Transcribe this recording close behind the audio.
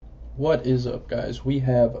What is up, guys? We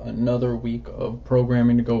have another week of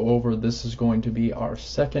programming to go over. This is going to be our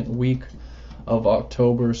second week of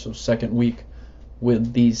October, so second week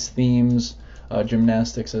with these themes.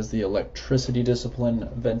 Gymnastics as the electricity discipline,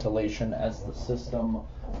 ventilation as the system,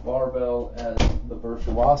 barbell as the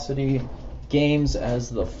virtuosity, games as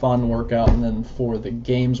the fun workout, and then for the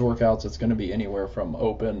games workouts, it's going to be anywhere from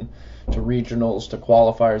open to regionals to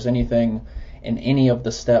qualifiers, anything in any of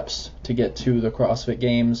the steps to get to the CrossFit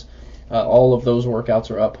Games. All of those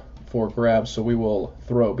workouts are up for grabs, so we will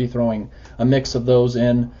be throwing a mix of those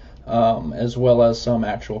in, as well as some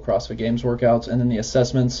actual CrossFit Games workouts. And then the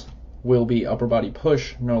assessments will be upper body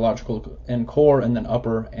push, neurological and core, and then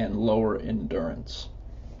upper and lower endurance.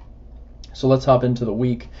 So let's hop into the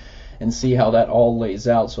week and see how that all lays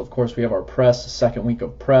out. So of course we have our press, second week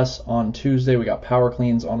of press on Tuesday. We got power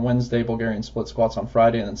cleans on Wednesday, Bulgarian split squats on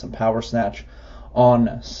Friday, and then some power snatch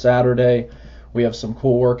on Saturday. We have some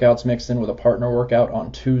cool workouts mixed in with a partner workout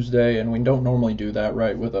on Tuesday, and we don't normally do that,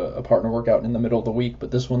 right, with a partner workout in the middle of the week, but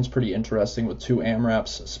this one's pretty interesting with two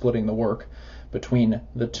AMRAPs splitting the work between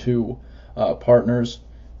the two partners.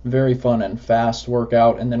 Very fun and fast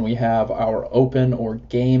workout. And then we have our open or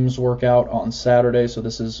games workout on Saturday. So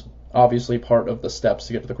this is obviously part of the steps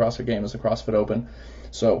to get to the CrossFit Games, the CrossFit Open.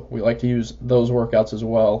 So we like to use those workouts as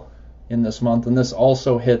well in this month. And this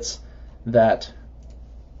also hits that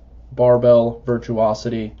barbell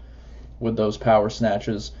virtuosity with those power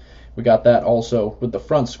snatches. We got that also with the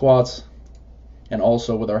front squats and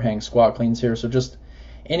also with our hang squat cleans here. So just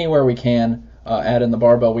anywhere we can add in the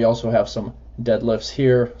barbell. We also have some deadlifts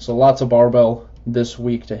here. So lots of barbell this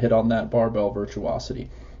week to hit on that barbell virtuosity.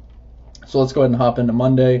 So let's go ahead and hop into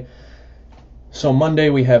Monday. So Monday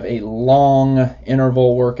we have a long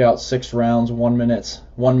interval workout, 6 rounds, 1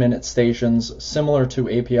 minute stations, similar to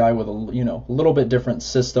API with a little bit different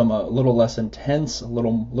system, a little less intense, a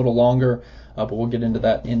little longer, but we'll get into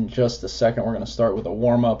that in just a second. We're going to start with a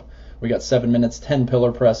warm up. We got 7 minutes, 10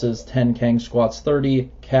 pillar presses, 10 Kang squats, 30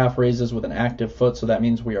 calf raises with an active foot, so that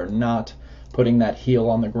means we are not putting that heel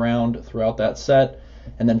on the ground throughout that set,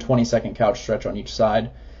 and then 20-second couch stretch on each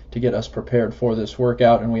side to get us prepared for this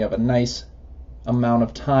workout. And we have a nice amount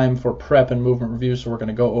of time for prep and movement review, so we're going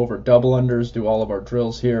to go over double unders, do all of our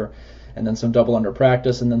drills here, and then some double under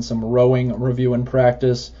practice, and then some rowing review and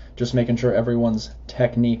practice, just making sure everyone's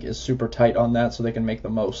technique is super tight on that so they can make the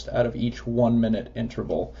most out of each 1 minute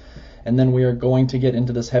interval. And then we are going to get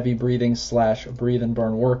into this heavy breathing / breathe and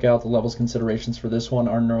burn workout. The levels considerations for this one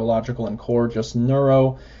are neurological and core, just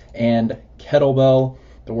neuro and kettlebell.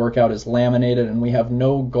 The workout is laminated, and we have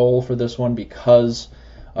no goal for this one because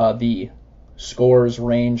the scores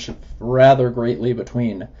range rather greatly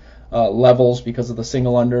between levels because of the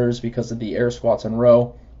single unders, because of the air squats and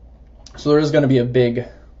row. So there is going to be a big,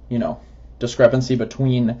 discrepancy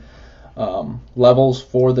between levels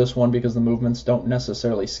for this one because the movements don't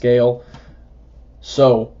necessarily scale.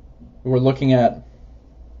 So we're looking at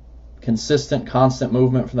consistent, constant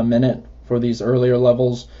movement for the minute for these earlier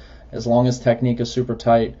levels, as long as technique is super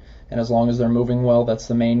tight and as long as they're moving well. That's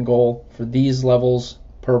the main goal for these levels.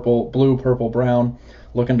 Blue, purple, brown,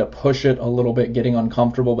 looking to push it a little bit, getting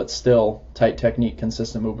uncomfortable, but still tight technique,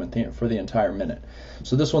 consistent movement for the entire minute.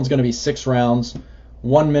 So this one's going to be 6 rounds,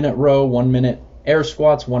 1 minute row, 1 minute air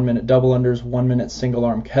squats, 1 minute double unders, 1 minute single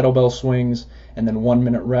arm kettlebell swings, and then 1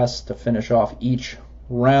 minute rest to finish off each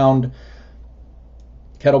round.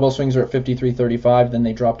 Kettlebell swings are at 53.35, then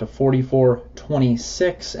they drop to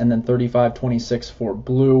 44.26, and then 35.26 for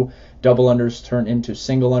blue. Double unders turn into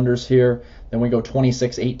single unders here. Then we go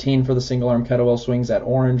 26.18 for the single arm kettlebell swings at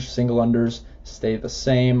orange. Single unders stay the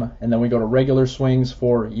same. And then we go to regular swings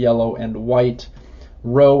for yellow and white.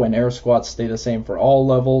 Row and air squats stay the same for all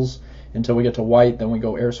levels until we get to white. Then we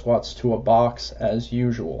go air squats to a box as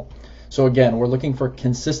usual. So again, we're looking for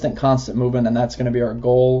consistent, constant movement, and that's going to be our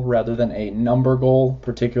goal rather than a number goal,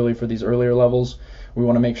 particularly for these earlier levels. We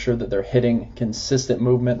want to make sure that they're hitting consistent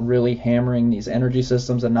movement, really hammering these energy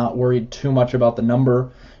systems and not worried too much about the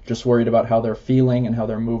number, just worried about how they're feeling and how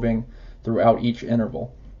they're moving throughout each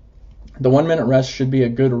interval. The 1 minute rest should be a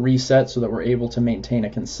good reset so that we're able to maintain a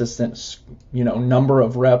consistent, number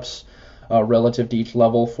of reps relative to each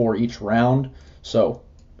level for each round. So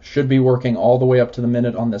should be working all the way up to the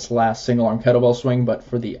minute on this last single arm kettlebell swing, but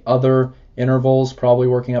for the other intervals, probably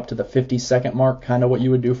working up to the 50-second mark, kind of what you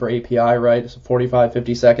would do for API, right? So 45,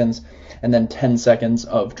 50 seconds, and then 10 seconds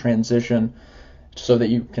of transition so that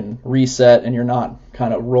you can reset and you're not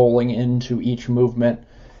kind of rolling into each movement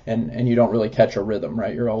and you don't really catch a rhythm,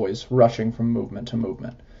 right? You're always rushing from movement to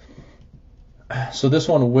movement. So this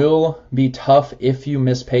one will be tough if you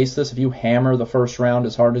mispace this. If you hammer the first round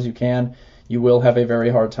as hard as you can, You will have a very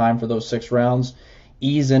hard time for those 6 rounds.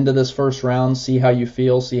 Ease into this first round, see how you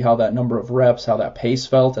feel, see how that number of reps, how that pace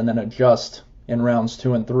felt, and then adjust in rounds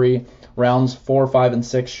 2 and 3. Rounds 4, 5, and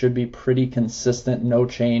 6 should be pretty consistent, no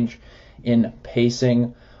change in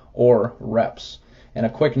pacing or reps. And a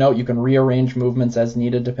quick note, you can rearrange movements as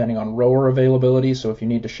needed depending on rower availability. So if you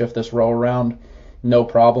need to shift this row around, no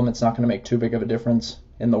problem. It's not going to make too big of a difference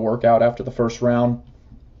in the workout after the first round.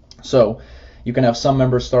 So you can have some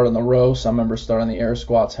members start on the row, some members start on the air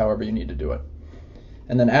squats, however you need to do it.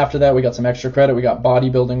 And then after that, we got some extra credit. We got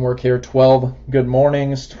bodybuilding work here, 12 good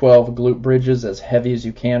mornings, 12 glute bridges, as heavy as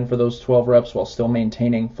you can for those 12 reps while still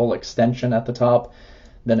maintaining full extension at the top.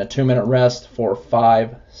 Then a 2-minute rest for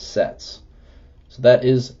 5 sets. So that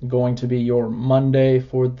is going to be your Monday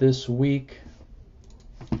for this week.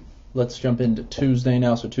 Let's jump into Tuesday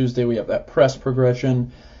now. So Tuesday we have that press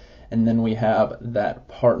progression, and then we have that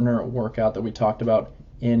partner workout that we talked about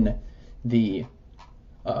in the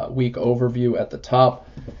week overview at the top.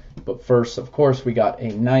 But first, of course, we got a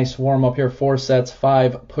nice warm-up here. 4 sets,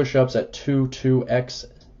 5 push-ups at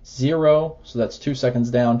 2x0. So that's 2 seconds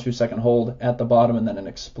down, 2-second hold at the bottom, and then an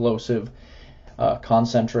explosive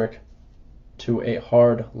concentric to a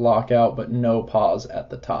hard lockout, but no pause at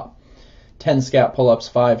the top. 10 scat pull-ups,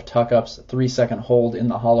 5 tuck-ups, 3-second hold in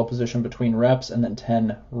the hollow position between reps, and then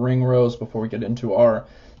 10 ring rows before we get into our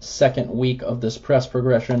second week of this press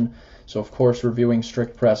progression. So of course, reviewing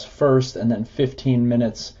strict press first, and then 15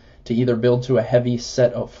 minutes to either build to a heavy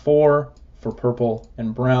set of 4 for purple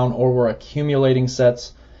and brown, or we're accumulating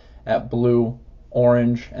sets at blue,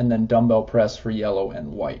 orange, and then dumbbell press for yellow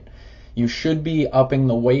and white. You should be upping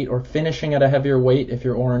the weight or finishing at a heavier weight if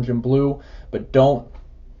you're orange and blue, but don't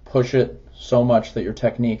push it so much that your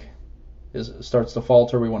technique starts to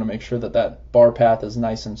falter. We want to make sure that that bar path is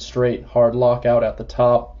nice and straight, hard lockout at the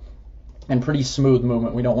top, and pretty smooth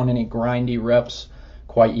movement. We don't want any grindy reps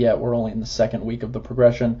quite yet. We're only in the second week of the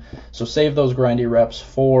progression. So save those grindy reps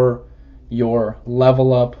for your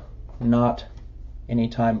level up, not any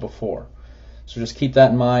time before. So just keep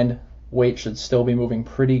that in mind. Weight should still be moving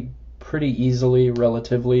pretty easily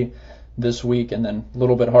relatively this week, and then a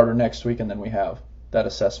little bit harder next week, and then we have that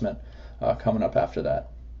assessment coming up after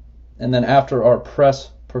that. And then after our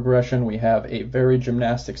press progression, we have a very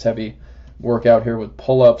gymnastics heavy workout here with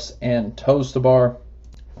pull-ups and toes to bar.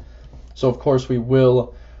 So of course we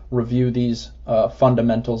will review these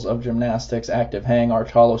fundamentals of gymnastics: active hang,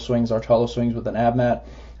 arch hollow swings with an ab mat,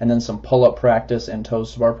 and then some pull-up practice and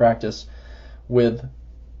toes to bar practice with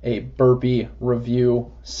a burpee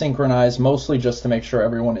review, synchronized, mostly just to make sure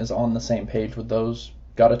everyone is on the same page with those.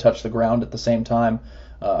 Got to touch the ground at the same time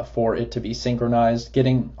for it to be synchronized.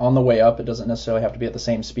 Getting on the way up, it doesn't necessarily have to be at the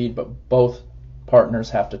same speed, but both partners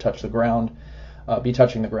have to touch the ground, be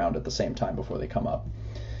touching the ground at the same time before they come up.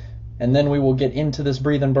 And then we will get into this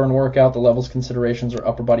breathe and burn workout. The levels considerations are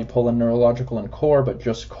upper body pull and neurological and core, but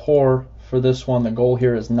just core for this one. The goal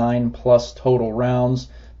here is 9+ total rounds.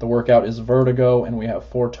 The workout is vertigo, and we have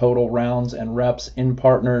 4 total rounds and reps in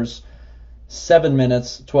partners, 7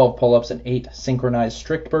 minutes, 12 pull-ups, and 8 synchronized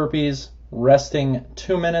strict burpees, resting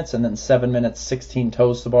 2 minutes, and then 7 minutes, 16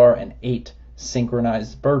 toes to bar, and 8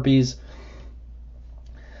 synchronized burpees.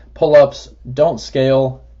 Pull-ups don't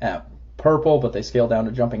scale at purple, but they scale down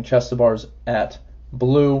to jumping chest to bars at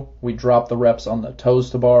blue. We drop the reps on the toes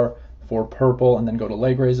to bar for purple, and then go to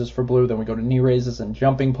leg raises for blue. Then we go to knee raises and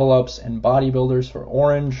jumping pull-ups and bodybuilders for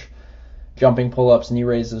orange. Jumping pull-ups, knee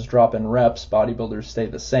raises drop in reps, bodybuilders stay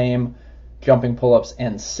the same. Jumping pull-ups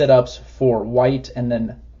and sit-ups for white, and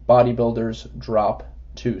then bodybuilders drop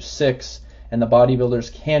to 6. And the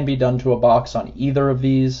bodybuilders can be done to a box on either of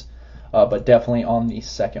these, but definitely on the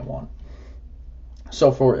second one.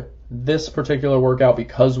 So for this particular workout,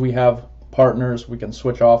 because we have partners, we can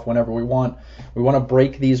switch off whenever we want. We want to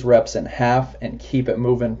break these reps in half and keep it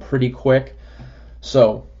moving pretty quick.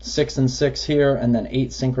 So 6 and 6 here, and then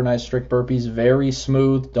 8 synchronized strict burpees, very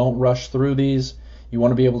smooth. Don't rush through these. You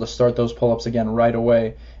want to be able to start those pull-ups again right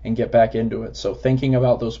away and get back into it. So thinking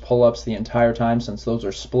about those pull-ups the entire time, since those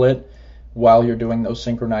are split, while you're doing those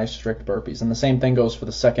synchronized strict burpees. And the same thing goes for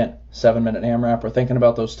the second 7-minute AMRAP. We're thinking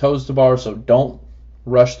about those toes to bar, so don't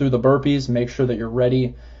rush through the burpees. Make sure that you're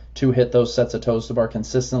ready to hit those sets of toes to bar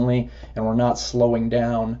consistently, and we're not slowing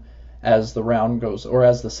down as the round goes, or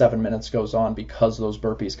as the 7 minutes goes on, because those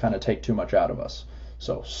burpees kind of take too much out of us.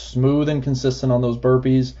 So smooth and consistent on those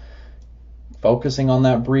burpees, focusing on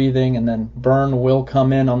that breathing, and then burn will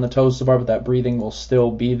come in on the toes to bar, but that breathing will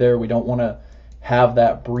still be there. We don't want to have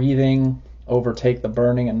that breathing overtake the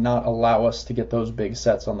burning and not allow us to get those big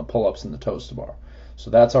sets on the pull-ups and the toes to bar. So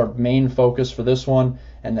that's our main focus for this one.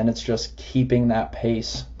 and then it's just keeping that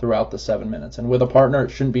pace throughout the 7 minutes. And with a partner, it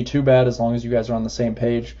shouldn't be too bad as long as you guys are on the same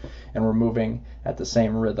page and we're moving at the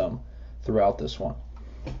same rhythm throughout this one.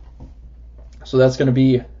 So that's going to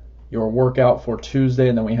be your workout for Tuesday,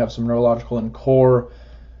 and then we have some neurological and core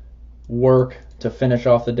work to finish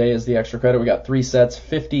off the day as the extra credit. We got 3 sets,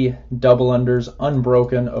 50 double unders,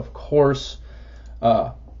 unbroken, of course.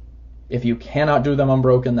 If you cannot do them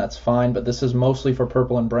unbroken, that's fine, but this is mostly for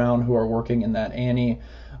purple and brown who are working in that Annie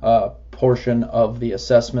portion of the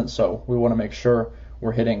assessment, so we want to make sure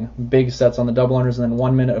we're hitting big sets on the double unders, and then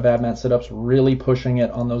 1 minute of ab mat sit-ups, really pushing it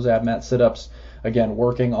on those ab mat sit-ups. Again,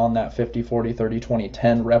 working on that 50, 40, 30, 20,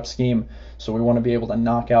 10 rep scheme, so we want to be able to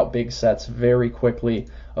knock out big sets very quickly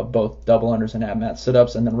of both double unders and ab mat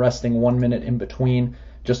sit-ups, and then resting 1 minute in between,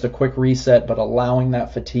 just a quick reset, but allowing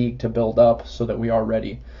that fatigue to build up so that we are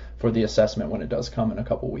ready for the assessment when it does come in a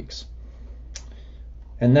couple weeks.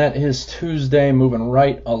 And that is Tuesday, moving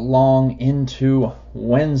right along into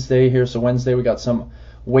Wednesday here. So Wednesday we got some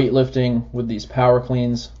weightlifting with these power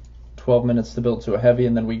cleans, 12 minutes to build to a heavy,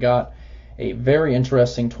 and then we got a very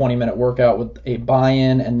interesting 20-minute workout with a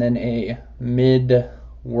buy-in and then a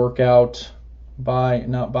mid-workout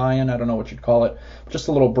not buy-in, I don't know what you'd call it, just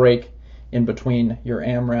a little break in between your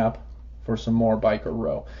AMRAP for some more bike or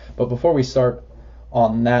row. But before we start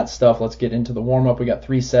on that stuff, let's get into the warm-up. We got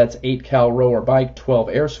 3 sets, 8 cal row or bike, 12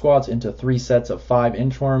 air squats into 3 sets of 5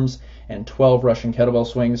 inchworms and 12 Russian kettlebell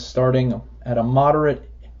swings, starting at a moderate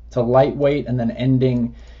to lightweight and then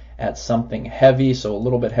ending at something heavy, so a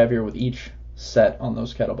little bit heavier with each set on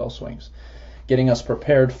those kettlebell swings. Getting us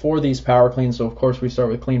prepared for these power cleans, so of course we start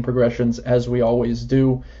with clean progressions as we always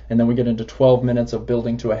do, and then we get into 12 minutes of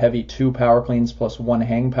building to a heavy 2 power cleans plus 1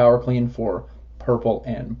 hang power clean for purple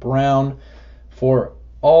and brown. For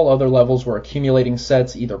all other levels, we're accumulating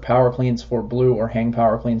sets, either power cleans for blue or hang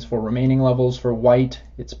power cleans for remaining levels. For white,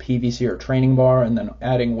 it's PVC or training bar, and then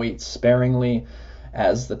adding weights sparingly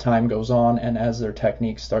as the time goes on and as their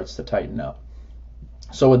technique starts to tighten up.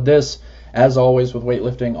 So with this, as always with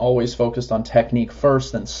weightlifting, always focused on technique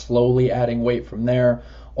first, then slowly adding weight from there.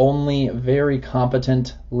 Only very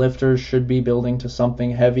competent lifters should be building to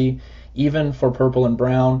something heavy. Even for purple and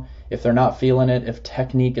brown, if they're not feeling it, if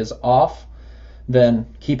technique is off, then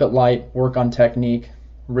keep it light, work on technique,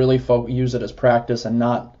 really use it as practice and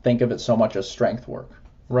not think of it so much as strength work,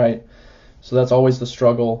 right? So that's always the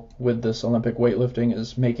struggle with this Olympic weightlifting,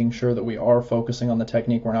 is making sure that we are focusing on the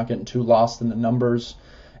technique. We're not getting too lost in the numbers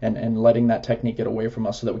and letting that technique get away from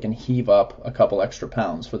us so that we can heave up a couple extra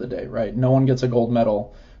pounds for the day, right? No one gets a gold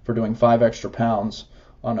medal for doing 5 extra pounds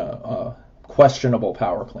on a questionable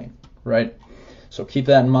power clean, right? So keep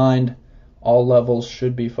that in mind. All levels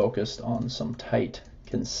should be focused on some tight,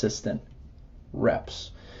 consistent reps.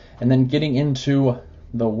 And then getting into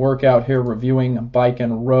the workout here, reviewing bike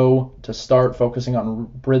and row to start, focusing on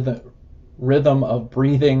rhythm of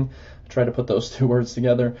breathing. Try to put those 2 words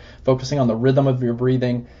together. Focusing on the rhythm of your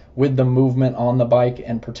breathing with the movement on the bike,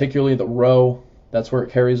 and particularly the row. That's where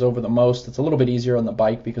it carries over the most. It's a little bit easier on the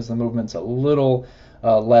bike because the movement's a little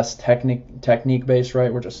less technique based,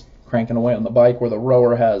 right? We're just cranking away on the bike, where the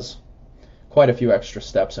rower has quite a few extra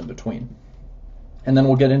steps in between. And then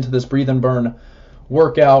we'll get into this breathe and burn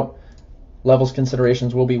workout. Levels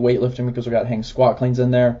considerations will be weightlifting because we got hang squat cleans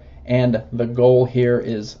in there, and the goal here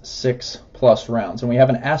is 6+ rounds. And we have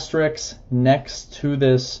an asterisk next to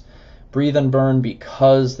this breathe and burn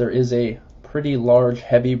because there is a pretty large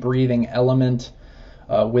heavy breathing element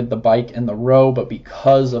with the bike and the row, but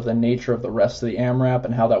because of the nature of the rest of the AMRAP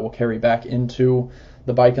and how that will carry back into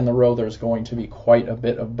the bike and the row, there's going to be quite a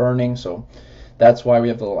bit of burning. So that's why we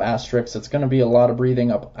have the little asterisks. It's going to be a lot of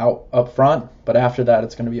breathing up front, but after that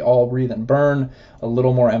it's going to be all breathe and burn, a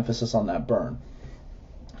little more emphasis on that burn.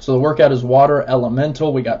 So the workout is water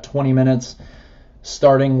elemental. We got 20 minutes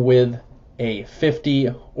starting with a 50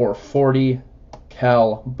 or 40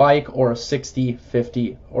 cal bike or a 60,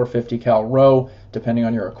 50, or 50 cal row, depending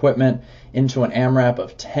on your equipment, into an AMRAP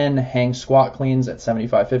of 10 hang squat cleans at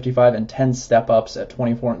 75, 55 and 10 step ups at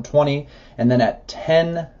 24 and 20. And then at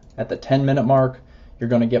the 10-minute mark, you're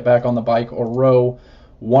going to get back on the bike or row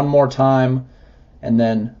 1 more time and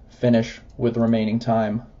then finish with the remaining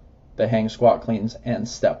time the hang squat cleans and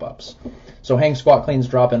step ups. So hang squat cleans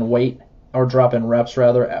drop in reps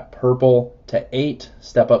at purple to 8.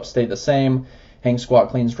 Step ups stay the same. Hang squat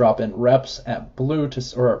cleans drop in reps at blue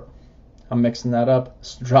I'm mixing that up.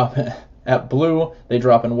 At blue, they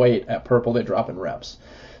drop in weight. At purple, they drop in reps.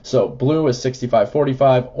 So blue is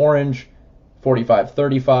 65-45, orange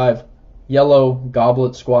 45-35, yellow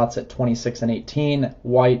goblet squats at 26 and 18,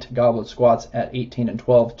 white goblet squats at 18 and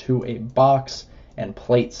 12 to a box, and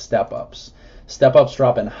plate step-ups. Step-ups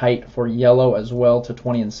drop in height for yellow as well to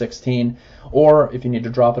 20 and 16, or if you need to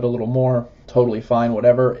drop it a little more, totally fine.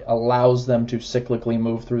 Whatever allows them to cyclically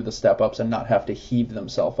move through the step-ups and not have to heave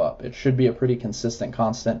themselves up. It should be a pretty consistent,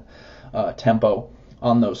 constant tempo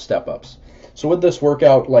on those step-ups. So with this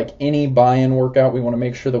workout, like any buy-in workout, we want to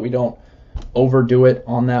make sure that we don't overdo it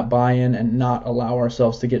on that buy-in and not allow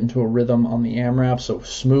ourselves to get into a rhythm on the AMRAP. So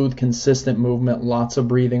smooth, consistent movement, lots of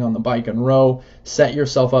breathing on the bike and row. Set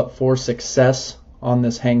yourself up for success on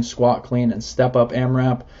this hang, squat, clean, and step-up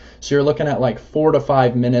AMRAP. So you're looking at like 4 to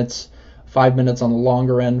 5 minutes, 5 minutes on the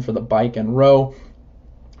longer end for the bike and row.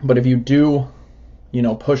 But if you do,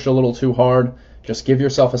 push a little too hard, just give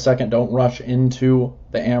yourself a second. Don't rush into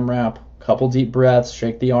the AMRAP. Couple deep breaths,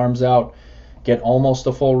 shake the arms out. Get almost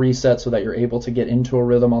a full reset so that you're able to get into a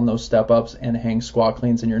rhythm on those step-ups and hang, squat,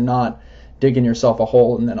 cleans, and you're not digging yourself a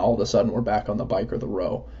hole and then all of a sudden we're back on the bike or the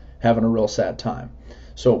row having a real sad time.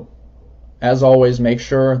 So as always, make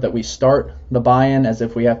sure that we start the buy-in as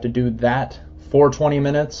if we have to do that for 20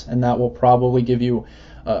 minutes, and that will probably give you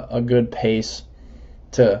a good pace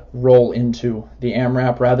to roll into the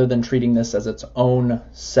AMRAP rather than treating this as its own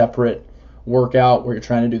separate workout where you're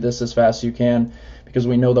trying to do this as fast as you can, because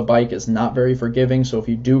we know the bike is not very forgiving. So if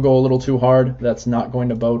you do go a little too hard, that's not going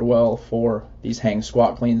to bode well for these hang,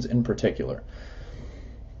 squat, cleans in particular.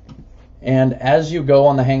 And as you go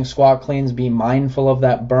on the hang, squat, cleans, be mindful of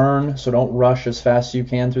that burn. So don't rush as fast as you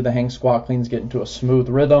can through the hang, squat, cleans. Get into a smooth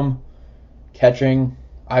rhythm. Catching,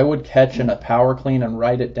 I would catch in a power clean and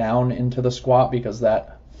write it down into the squat, because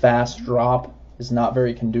that fast drop is not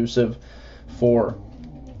very conducive for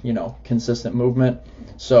consistent movement.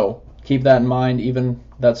 So keep that in mind. Even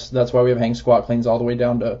that's why we have hang, squat, cleans all the way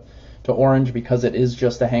down to orange, because it is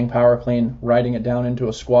just a hang power clean, writing it down into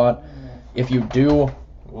a squat. If you do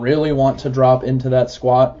really want to drop into that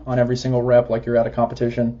squat on every single rep like you're at a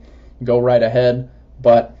competition, go right ahead,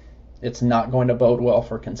 but it's not going to bode well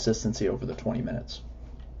for consistency over the 20 minutes.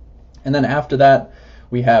 And then after that,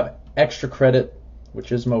 we have extra credit,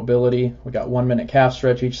 which is mobility. We got 1 minute calf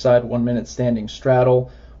stretch each side, 1 minute standing straddle,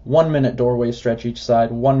 1 minute doorway stretch each side,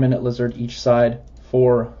 1 minute lizard each side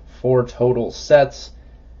for 4 total sets.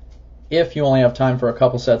 If you only have time for a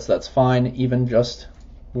couple sets, that's fine. Even just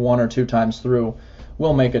 1 or 2 times through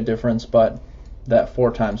will make a difference, but that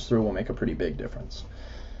 4 times through will make a pretty big difference.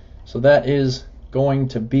 So that is going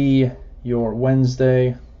to be your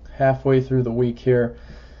Wednesday, halfway through the week here.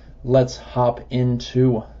 Let's hop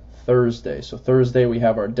into Thursday. So Thursday we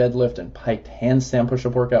have our deadlift and piked handstand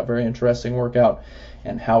push-up workout, very interesting workout,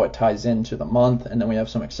 and how it ties into the month. And then we have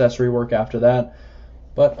some accessory work after that.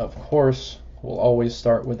 But of course, we'll always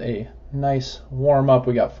start with a nice warm-up.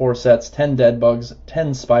 We got 4 sets, 10 dead bugs,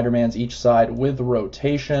 10 Spider-Mans each side with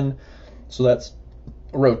rotation. So that's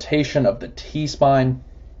rotation of the T-spine.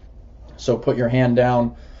 So put your hand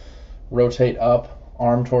down, rotate up,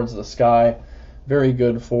 arm towards the sky. Very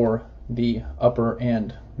good for the upper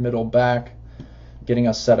and middle back, getting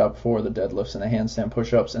us set up for the deadlifts and the handstand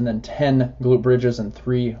push-ups, and then 10 glute bridges and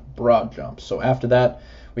 3 broad jumps. So after that,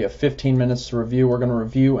 we have 15 minutes to review. We're going to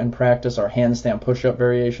review and practice our handstand push-up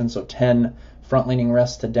variation. So 10 front-leaning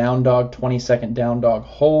rest to down dog, 20-second down dog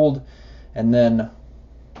hold, and then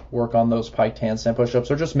work on those piked handstand push-ups.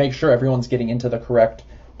 So just make sure everyone's getting into the correct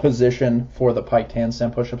position for the piked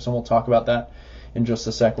handstand push-ups, and we'll talk about that in just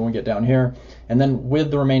a sec when we get down here. And then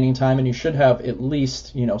with the remaining time, and you should have at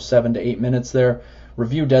least 7 to 8 minutes there,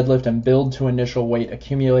 review deadlift and build to initial weight,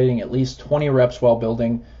 accumulating at least 20 reps while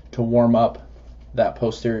building to warm up that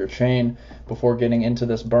posterior chain before getting into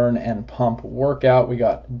this burn and pump workout. We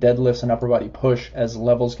got deadlifts and upper body push as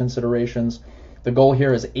levels considerations. The goal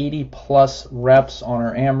here is 80 plus reps on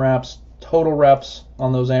our AMRAPs, total reps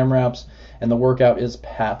on those AMRAPs, and the workout is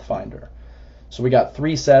Pathfinder. So we got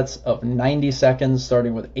 3 sets of 90 seconds,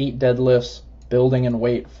 starting with 8 deadlifts, building in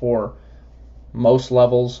weight for most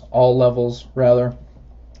levels, all levels rather,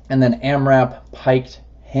 and then AMRAP piked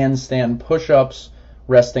handstand push-ups,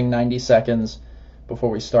 resting 90 seconds before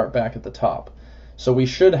we start back at the top. So we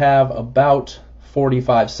should have about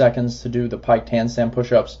 45 seconds to do the piked handstand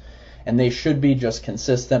push-ups, and they should be just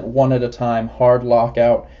consistent, one at a time, hard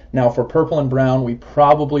lockout. Now for purple and brown, we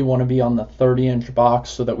probably want to be on the 30-inch box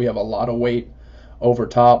so that we have a lot of weight over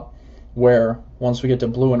top, where once we get to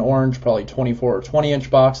blue and orange, probably 24 or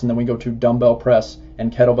 20-inch box, and then we go to dumbbell press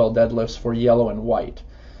and kettlebell deadlifts for yellow and white.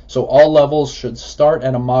 So all levels should start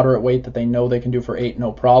at a moderate weight that they know they can do for 8,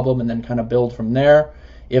 no problem, and then kind of build from there.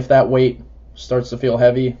 If that weight starts to feel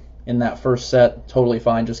heavy in that first set, totally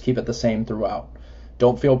fine, just keep it the same throughout.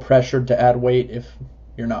 Don't feel pressured to add weight if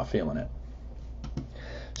you're not feeling it.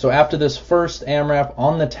 So after this first AMRAP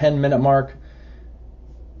on the 10-minute mark,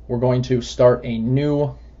 we're going to start a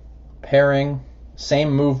new pairing,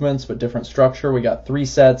 same movements but different structure. We got 3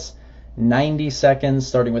 sets, 90 seconds,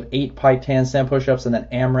 starting with 8 piked handstand push-ups and then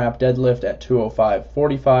AMRAP deadlift at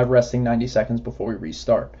 205.45, resting 90 seconds before we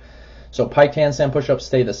restart. So piked handstand push-ups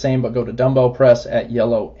stay the same, but go to dumbbell press at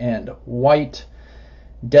yellow and white.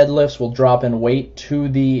 Deadlifts will drop in weight to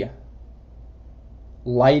the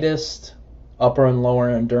lightest upper and lower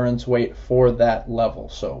endurance weight for that level.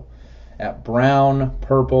 So at brown,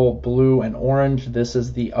 purple, blue, and orange, this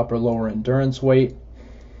is the upper lower endurance weight.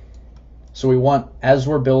 So we want, as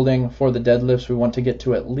we're building for the deadlifts, we want to get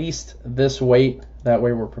to at least this weight. That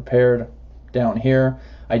way we're prepared down here.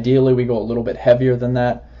 Ideally, we go a little bit heavier than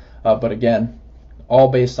that. But again, all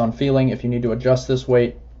based on feeling. If you need to adjust this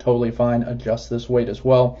weight, totally fine. Adjust this weight as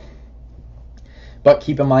well. But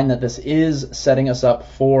keep in mind that this is setting us up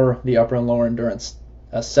for the upper and lower endurance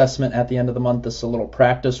assessment at the end of the month. This is a little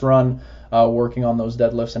practice run, working on those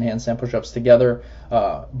deadlifts and handstand push-ups together.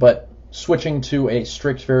 But switching to a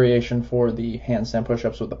strict variation for the handstand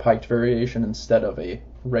push-ups with the piked variation instead of a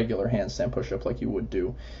regular handstand push-up like you would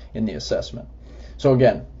do in the assessment. So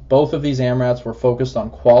again, both of these AMRAPs were focused on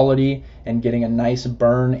quality and getting a nice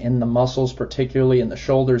burn in the muscles, particularly in the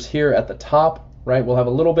shoulders here at the top, right? We'll have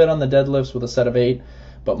a little bit on the deadlifts with a set of 8,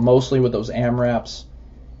 but mostly with those AMRAPs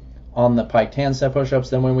on the piked handstand push-ups.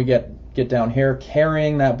 Then when we get down here,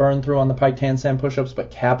 carrying that burn through on the piked handstand push-ups,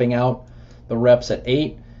 but capping out the reps at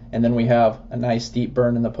 8. And then we have a nice deep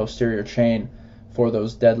burn in the posterior chain for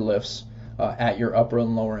those deadlifts at your upper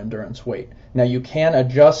and lower endurance weight. Now you can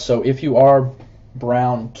adjust, so if you are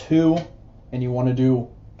brown 2 and you want to do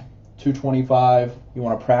 225, you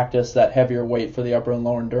want to practice that heavier weight for the upper and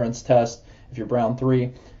lower endurance test. If you're brown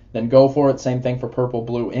 3, then go for it. Same thing for purple,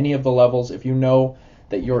 blue, any of the levels. If you know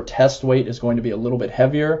that your test weight is going to be a little bit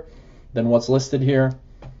heavier than what's listed here,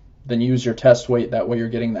 then use your test weight. That way you're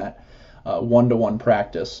getting that one-to-one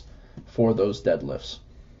practice for those deadlifts.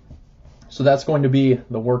 So that's going to be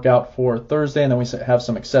the workout for Thursday, and then we have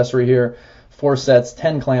some accessory here. 4 sets,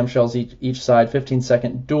 10 clamshells each side,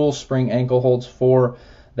 15-second dual spring ankle holds for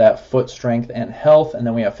that foot strength and health, and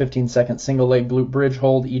then we have 15-second single leg glute bridge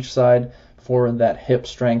hold each side for that hip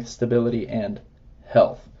strength, stability, and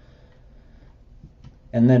health.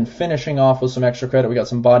 And then finishing off with some extra credit, we got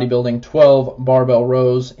some bodybuilding, 12 barbell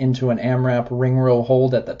rows into an AMRAP ring row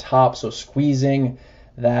hold at the top, so squeezing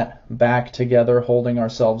that back together, holding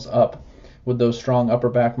ourselves up with those strong upper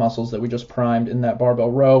back muscles that we just primed in that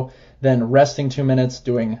barbell row. Then resting 2 minutes,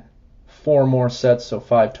 doing 4 more sets, so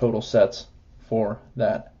 5 total sets for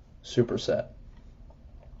that superset.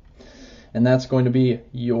 And that's going to be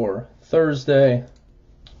your Thursday.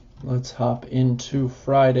 Let's hop into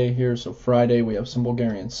Friday here. So Friday we have some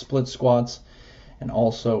Bulgarian split squats and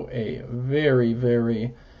also a very,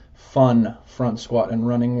 very fun front squat and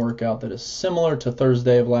running workout that is similar to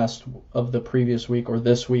Thursday of the previous week, or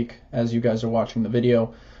this week as you guys are watching the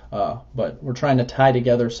video. But we're trying to tie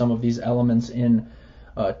together some of these elements in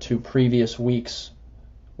to previous weeks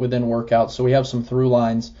within workouts. So we have some through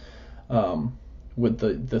lines with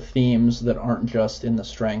the themes that aren't just in the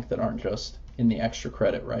strength, that aren't just in the extra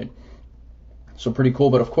credit, right? So pretty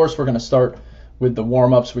cool. But of course we're going to start with the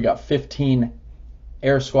warm-ups. We got 15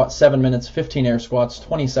 air squats, 7 minutes, 15 air squats,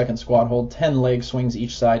 20-second squat hold, 10 leg swings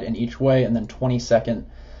each side and each way, and then 20-second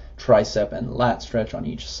tricep and lat stretch on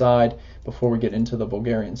each side. Before we get into the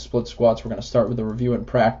Bulgarian split squats, we're going to start with a review and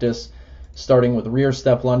practice, starting with rear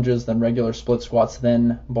step lunges, then regular split squats,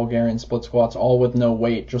 then Bulgarian split squats, all with no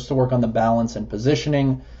weight, just to work on the balance and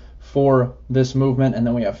positioning for this movement. And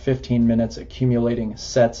then we have 15 minutes accumulating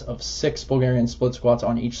sets of 6 Bulgarian split squats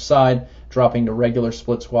on each side, dropping to regular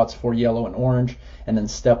split squats for yellow and orange, and then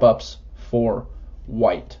step ups for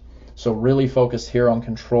white. So really focused here on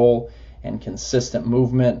control and consistent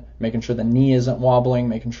movement, making sure the knee isn't wobbling,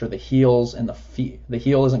 making sure the heels and the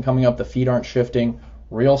heel isn't coming up, the feet aren't shifting.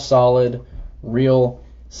 Real solid, real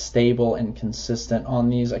stable and consistent on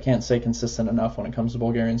these. I can't say consistent enough when it comes to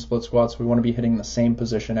Bulgarian split squats. We want to be hitting the same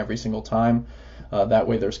position every single time. That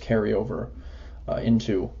way there's carryover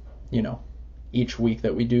into, each week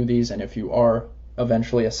that we do these. And if you are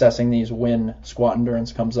eventually assessing these when squat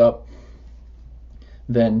endurance comes up,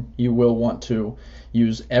 then you will want to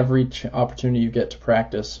use every opportunity you get to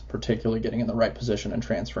practice, particularly getting in the right position and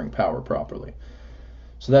transferring power properly.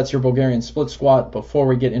 So that's your Bulgarian split squat. Before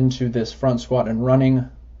we get into this front squat and running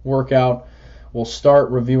workout, we'll start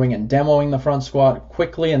reviewing and demoing the front squat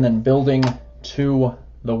quickly and then building to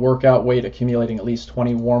the workout weight, accumulating at least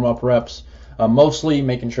 20 warm-up reps, mostly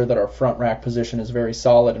making sure that our front rack position is very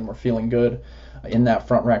solid and we're feeling good in that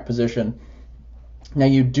front rack position. Now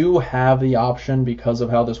you do have the option, because of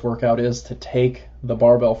how this workout is, to take the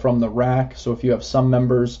barbell from the rack. So if you have some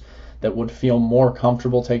members that would feel more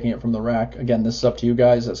comfortable taking it from the rack, again, this is up to you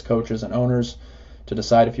guys as coaches and owners to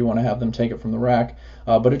decide if you want to have them take it from the rack.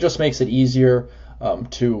 But it just makes it easier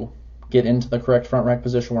to get into the correct front rack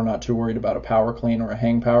position. We're not too worried about a power clean or a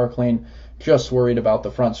hang power clean, just worried about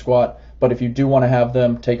the front squat. But if you do want to have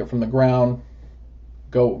them take it from the ground,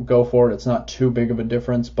 go for it. It's not too big of a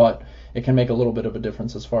difference, but it can make a little bit of a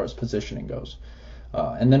difference as far as positioning goes.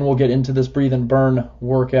 And then we'll get into this breathe and burn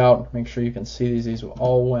workout. Make sure you can see these. These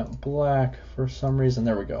all went black for some reason.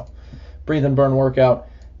 There we go. Breathe and burn workout.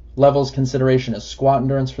 Levels consideration is squat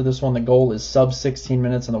endurance for this one. The goal is sub 16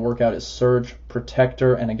 minutes, and the workout is surge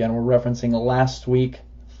protector. And again, we're referencing last week,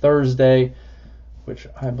 Thursday, which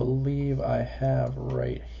I believe I have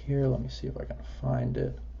right here. Let me see if I can find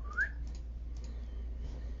it.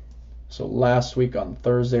 So last week on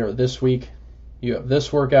Thursday, or this week, you have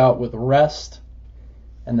this workout with rest,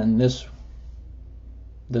 and then this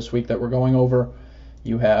week that we're going over,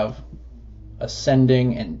 you have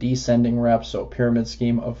ascending and descending reps, so pyramid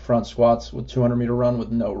scheme of front squats with 200-meter run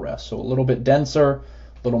with no rest. So a little bit denser,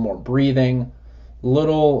 a little more breathing,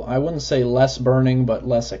 little, I wouldn't say less burning, but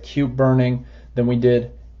less acute burning than we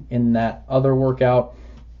did in that other workout,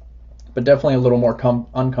 but definitely a little more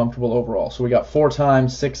uncomfortable overall. So we got 4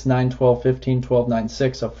 times, 6, 9, 12, 15, 12, 9,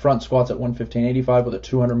 6 of front squats at 115.85 with a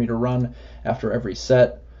 200-meter run after every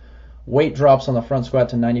set. Weight drops on the front squat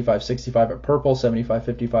to 95.65 at purple,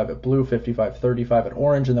 75.55 at blue, 55.35 at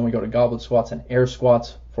orange, and then we go to goblet squats and air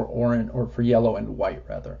squats for orange, or for yellow and white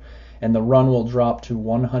rather. And the run will drop to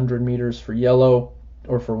 100 meters for yellow,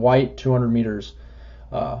 or for white, 200 meters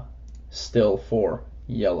still for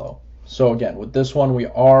yellow. So again, with this one, we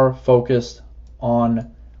are focused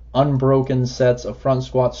on unbroken sets of front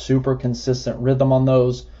squats, super consistent rhythm on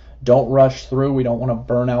those. Don't rush through. We don't want to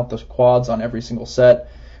burn out the quads on every single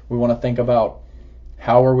set. We want to think about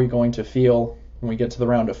how are we going to feel when we get to the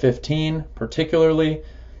round of 15 particularly,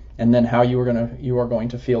 and then how you are going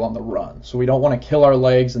to feel on the run. So we don't want to kill our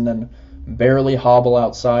legs and then barely hobble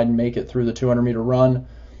outside and make it through the 200-meter run.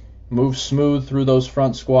 Move smooth through those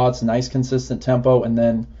front squats, nice consistent tempo, and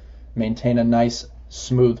then maintain a nice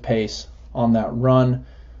smooth pace on that run,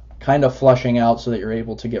 kind of flushing out so that you're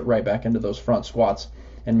able to get right back into those front squats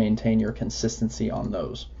and maintain your consistency on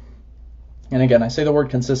those. And again, I say the word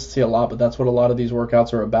consistency a lot, but that's what a lot of these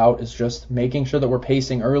workouts are about, is just making sure that we're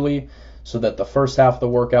pacing early so that the first half of the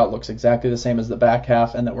workout looks exactly the same as the back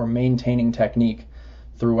half, and that we're maintaining technique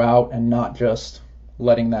throughout and not just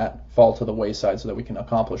letting that fall to the wayside so that we can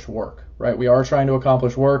accomplish work, right? We are trying to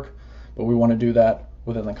accomplish work, but we want to do that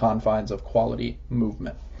within the confines of quality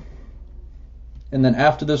movement. And then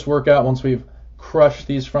after this workout, once we've crushed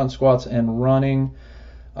these front squats and running,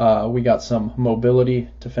 we got some mobility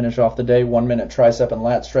to finish off the day. 1 minute tricep and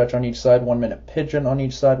lat stretch on each side, 1 minute pigeon on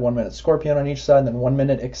each side, 1 minute scorpion on each side, and then 1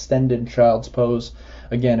 minute extended child's pose.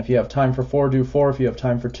 Again, if you have time for 4, do 4. If you have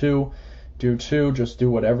time for 2, do 2. Just do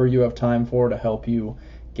whatever you have time for to help you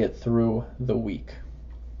get through the week.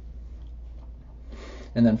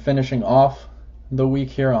 And then finishing off the week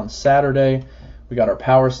here on Saturday, we got our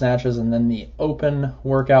power snatches and then the open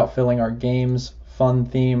workout, filling our games fun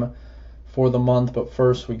theme for the month. But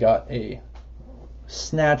first, we got a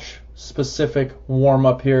snatch specific warm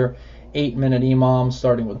up here. 8-minute EMOM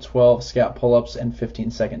starting with 12 scat pull-ups and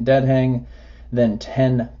 15-second dead hang, then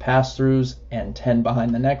 10 pass-throughs and 10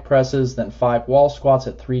 behind the neck presses, then 5 wall squats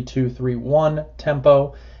at 3-2-3-1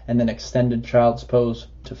 tempo, and then extended child's pose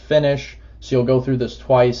to finish. So you'll go through this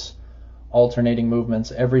twice, alternating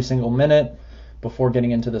movements every single minute before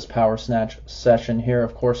getting into this power snatch session here.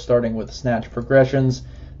 Of course, starting with snatch progressions,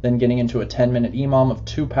 then getting into a 10-minute EMOM of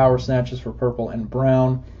 2 power snatches for purple and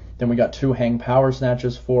brown. Then we got 2 hang power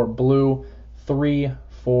snatches for blue, 3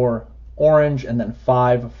 for orange, and then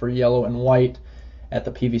 5 for yellow and white at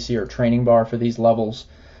the PVC or training bar for these levels.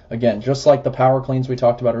 Again, just like the power cleans we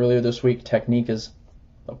talked about earlier this week, technique is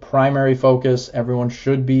the primary focus. Everyone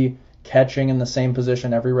should be catching in the same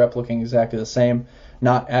position, every rep looking exactly the same,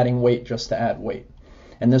 not adding weight just to add weight.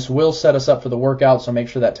 And this will set us up for the workout, so make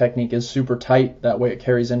sure that technique is super tight. That way it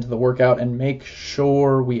carries into the workout, and make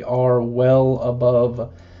sure we are well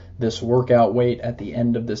above this workout weight at the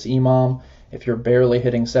end of this EMOM. If you're barely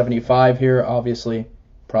hitting 75 here, obviously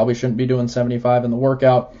probably shouldn't be doing 75 in the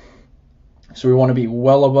workout. So we want to be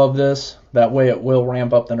well above this. That way it will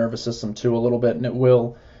ramp up the nervous system too a little bit, and it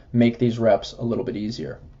will make these reps a little bit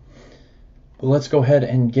easier. But let's go ahead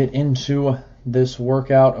and get into this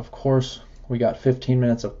workout. Of course, we got 15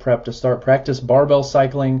 minutes of prep to start. Practice barbell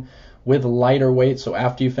cycling with lighter weight. So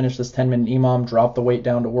after you finish this 10-minute EMOM, drop the weight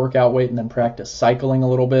down to workout weight and then practice cycling a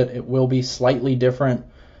little bit. It will be slightly different,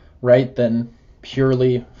 right, than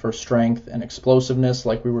purely for strength and explosiveness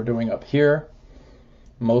like we were doing up here,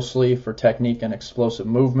 mostly for technique and explosive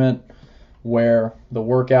movement, where the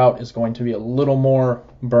workout is going to be a little more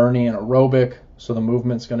burny and aerobic, so the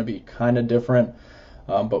movement's going to be kind of different,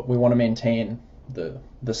 but we want to maintain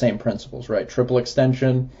the same principles, right? Triple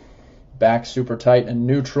extension, back super tight and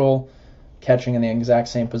neutral, catching in the exact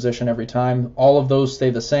same position every time. All of those stay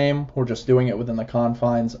the same. We're just doing it within the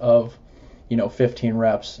confines of 15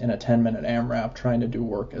 reps in a 10-minute AMRAP, trying to do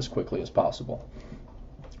work as quickly as possible.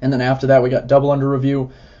 And then after that, we got double under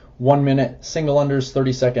review, 1 minute single unders,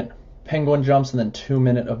 30-second penguin jumps, and then 2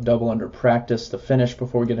 minute of double under practice to finish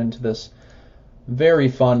before we get into this very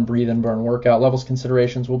fun breathe and burn workout. Levels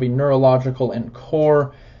considerations will be neurological and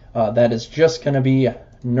core. That is just going to be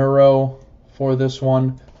neuro for this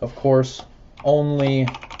one. Of course, only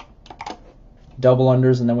double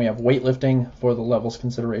unders, and then we have weightlifting for the levels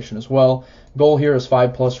consideration as well. Goal here is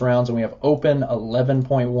 5+ rounds, and we have open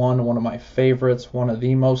 11.1, one of my favorites, one of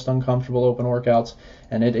the most uncomfortable open workouts,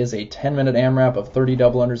 and it is a 10-minute AMRAP of 30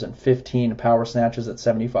 double unders and 15 power snatches at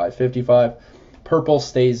 75-55. Purple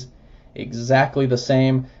stays exactly the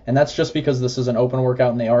same, and that's just because this is an open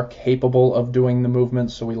workout and they are capable of doing the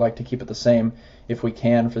movements, so we like to keep it the same if we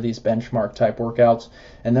can for these benchmark type workouts.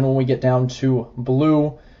 And then when we get down to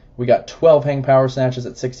blue, we got 12 hang power snatches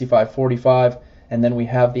at 65-45, and then we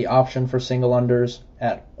have the option for single unders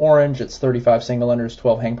at orange. It's 35 single unders,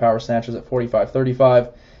 12 hang power snatches at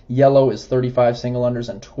 45-35. Yellow is 35 single unders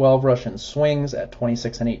and 12 Russian swings at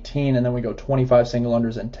 26 and 18, and then we go 25 single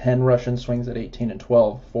unders and 10 Russian swings at 18 and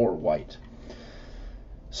 12 for white.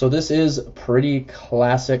 So this is pretty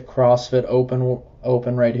classic CrossFit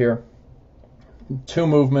open right here. 2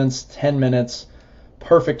 movements, 10 minutes,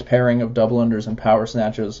 perfect pairing of double unders and power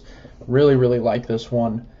snatches. Really, really like this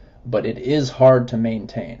one, but it is hard to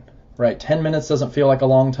maintain. Right, 10 minutes doesn't feel like a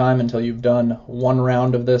long time until you've done 1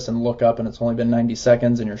 round of this and look up and it's only been 90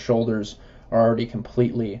 seconds and your shoulders are already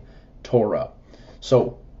completely tore up.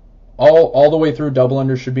 So all the way through, double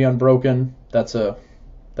unders should be unbroken. That's a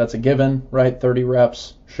given, right? 30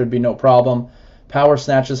 reps should be no problem. Power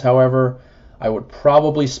snatches, however, I would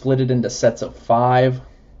probably split it into sets of 5,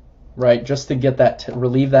 right? Just to get that,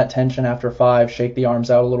 relieve that tension after 5, shake the arms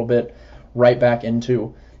out a little bit, right back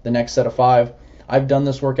into the next set of 5. I've done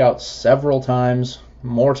this workout several times,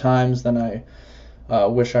 more times than I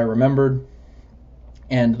wish I remembered.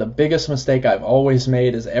 And the biggest mistake I've always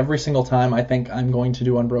made is every single time I think I'm going to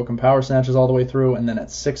do unbroken power snatches all the way through, and then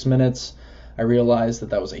at 6 minutes I realized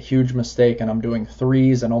that was a huge mistake, and I'm doing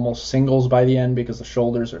 3s and almost singles by the end because the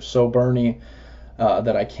shoulders are so burny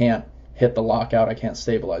that I can't hit the lockout, I can't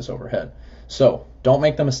stabilize overhead. So don't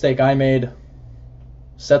make the mistake I made.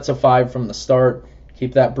 Sets of 5 from the start.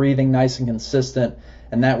 Keep that breathing nice and consistent,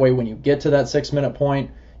 and that way when you get to that 6-minute point,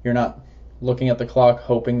 you're not looking at the clock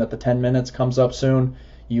hoping that the 10 minutes comes up soon.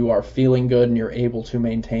 You are feeling good and you're able to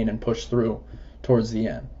maintain and push through towards the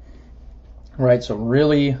end. Right, so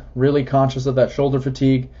really, really conscious of that shoulder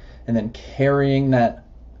fatigue, and then carrying that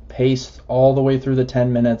pace all the way through the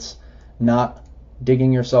 10 minutes, not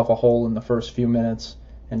digging yourself a hole in the first few minutes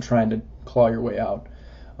and trying to claw your way out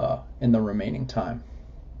in the remaining time.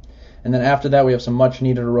 And then after that, we have some much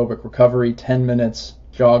needed aerobic recovery, 10 minutes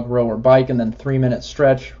jog, row, or bike, and then 3-minute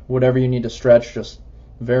stretch. Whatever you need to stretch, just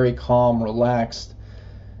very calm, relaxed,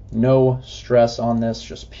 no stress on this,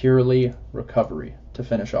 just purely recovery to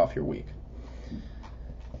finish off your week.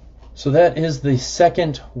 So that is the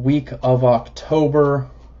second week of October,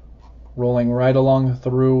 rolling right along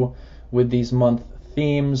through with these month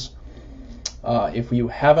themes. If you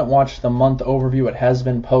haven't watched the month overview, it has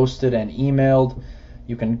been posted and emailed.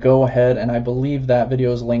 You can go ahead, and I believe that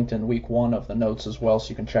video is linked in week 1 of the notes as well, so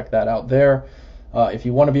you can check that out there. If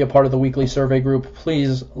you want to be a part of the weekly survey group,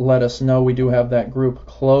 please let us know. We do have that group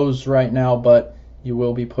closed right now, but you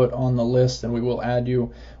will be put on the list, and we will add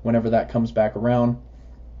you whenever that comes back around.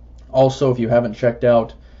 Also, if you haven't checked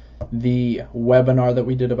out the webinar that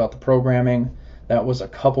we did about the programming, that was a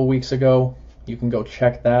couple weeks ago. You can go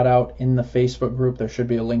check that out in the Facebook group. There should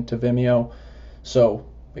be a link to Vimeo. So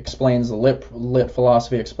explains the lit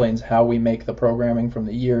philosophy, explains how we make the programming from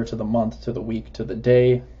the year to the month to the week to the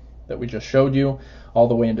day that we just showed you, all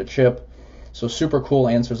the way into chip. So super cool,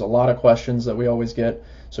 answers a lot of questions that we always get.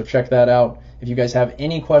 So check that out. If you guys have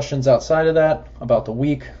any questions outside of that, about the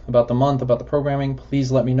week, about the month, about the programming, please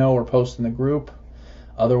let me know or post in the group.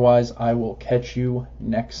 Otherwise, I will catch you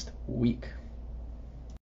next week.